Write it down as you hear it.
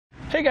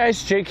Hey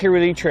guys, Jake here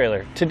with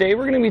eTrailer. Today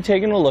we're going to be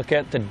taking a look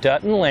at the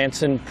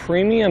Dutton-Lainson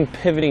Premium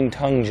Pivoting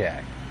Tongue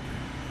Jack.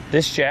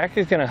 This jack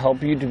is going to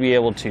help you to be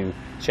able to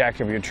jack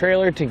up your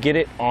trailer to get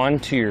it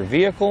onto your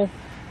vehicle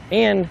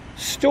and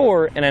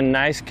store in a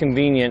nice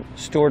convenient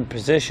stored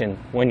position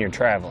when you're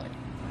traveling.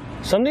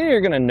 Something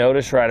you're going to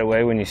notice right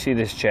away when you see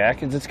this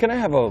jack is it's going to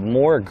have a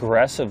more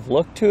aggressive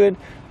look to it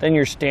than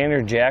your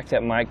standard jack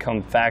that might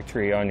come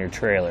factory on your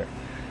trailer.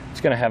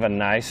 It's going to have a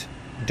nice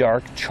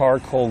dark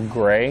charcoal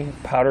gray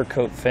powder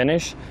coat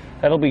finish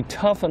that'll be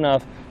tough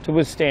enough to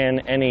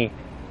withstand any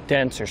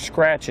dents or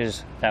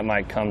scratches that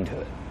might come to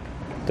it.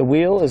 The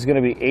wheel is going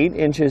to be 8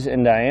 inches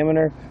in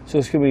diameter, so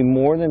it's going to be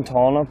more than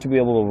tall enough to be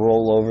able to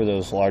roll over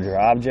those larger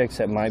objects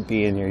that might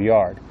be in your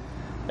yard.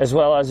 As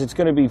well as it's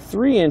going to be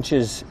 3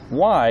 inches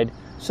wide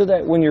so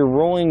that when you're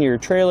rolling your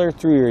trailer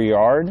through your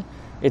yard,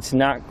 it's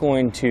not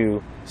going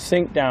to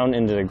sink down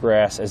into the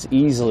grass as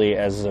easily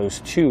as those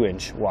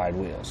 2-inch wide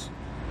wheels.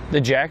 The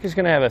jack is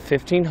going to have a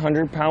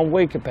 1,500 pound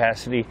weight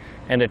capacity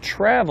and a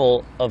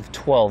travel of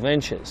 12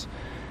 inches.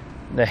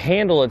 The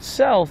handle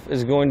itself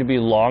is going to be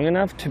long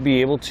enough to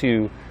be able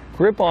to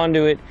grip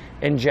onto it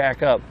and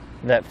jack up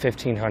that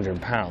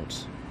 1,500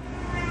 pounds.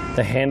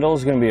 The handle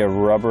is going to be a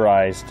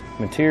rubberized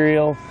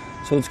material,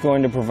 so it's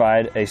going to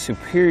provide a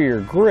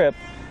superior grip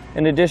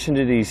in addition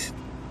to these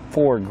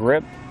 4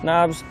 grip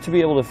knobs to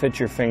be able to fit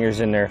your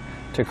fingers in there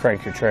to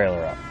crank your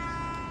trailer up.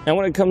 Now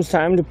when it comes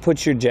time to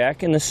put your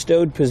jack in the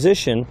stowed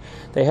position,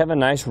 they have a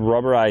nice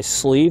rubberized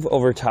sleeve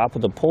over top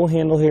of the pull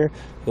handle here.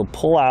 You'll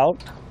pull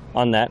out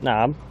on that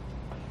knob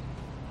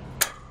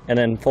and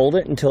then fold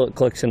it until it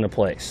clicks into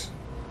place.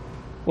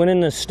 When in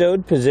the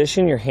stowed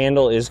position, your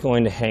handle is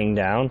going to hang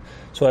down,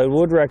 so I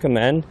would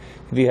recommend,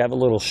 if you have a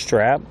little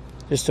strap,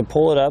 just to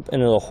pull it up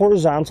into the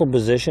horizontal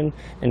position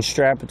and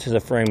strap it to the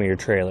frame of your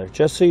trailer,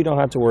 just so you don't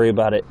have to worry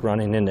about it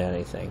running into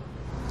anything.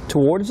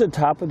 Towards the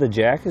top of the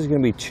jack is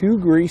going to be 2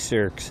 grease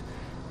zerks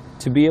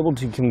to be able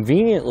to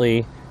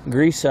conveniently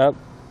grease up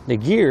the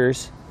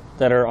gears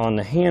that are on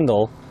the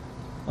handle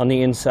on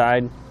the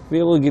inside, to be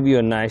able to give you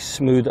a nice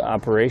smooth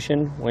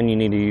operation when you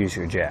need to use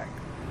your jack.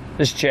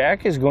 This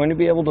jack is going to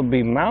be able to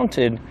be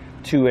mounted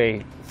to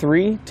a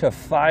 3 to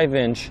 5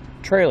 inch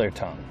trailer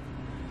tongue.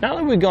 Now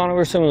that we've gone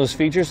over some of those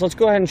features, let's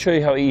go ahead and show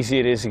you how easy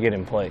it is to get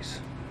in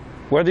place.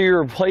 Whether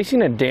you're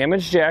replacing a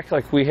damaged jack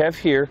like we have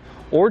here,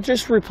 or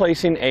just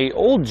replacing an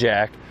old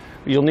jack,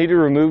 you'll need to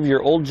remove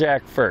your old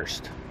jack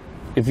first.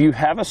 If you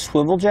have a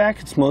swivel jack,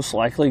 it's most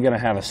likely going to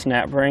have a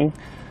snap ring.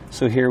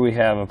 So here we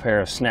have a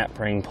pair of snap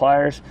ring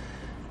pliers.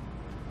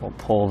 We'll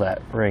pull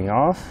that ring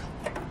off.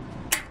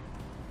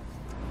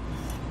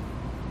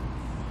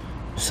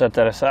 Set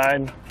that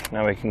aside.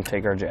 Now we can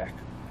take our jack.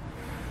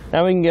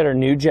 Now we can get our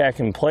new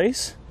jack in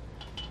place.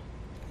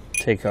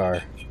 Take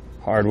our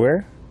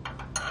hardware,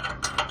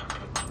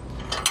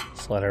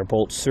 slide our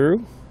bolts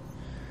through,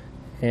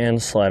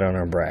 and slide on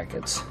our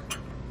brackets.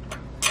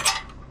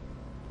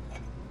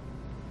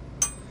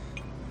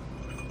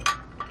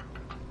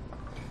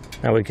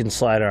 Now we can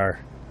slide our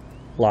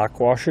lock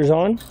washers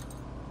on,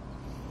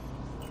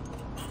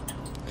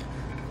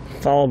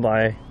 followed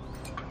by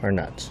our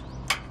nuts.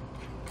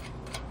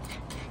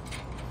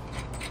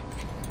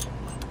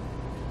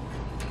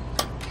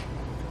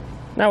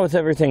 Now with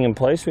everything in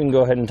place, we can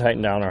go ahead and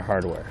tighten down our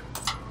hardware.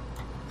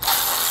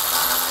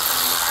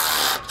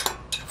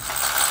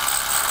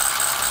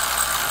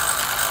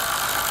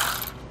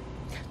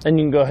 Then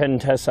you can go ahead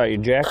and test out your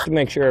jack to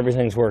make sure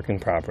everything's working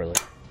properly.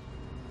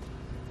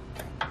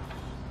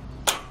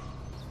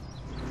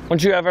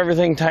 Once you have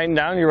everything tightened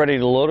down, you're ready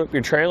to load up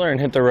your trailer and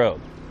hit the road.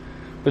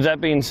 With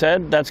that being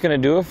said, that's going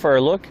to do it for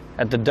our look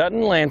at the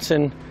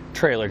Dutton-Lainson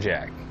Trailer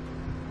Jack.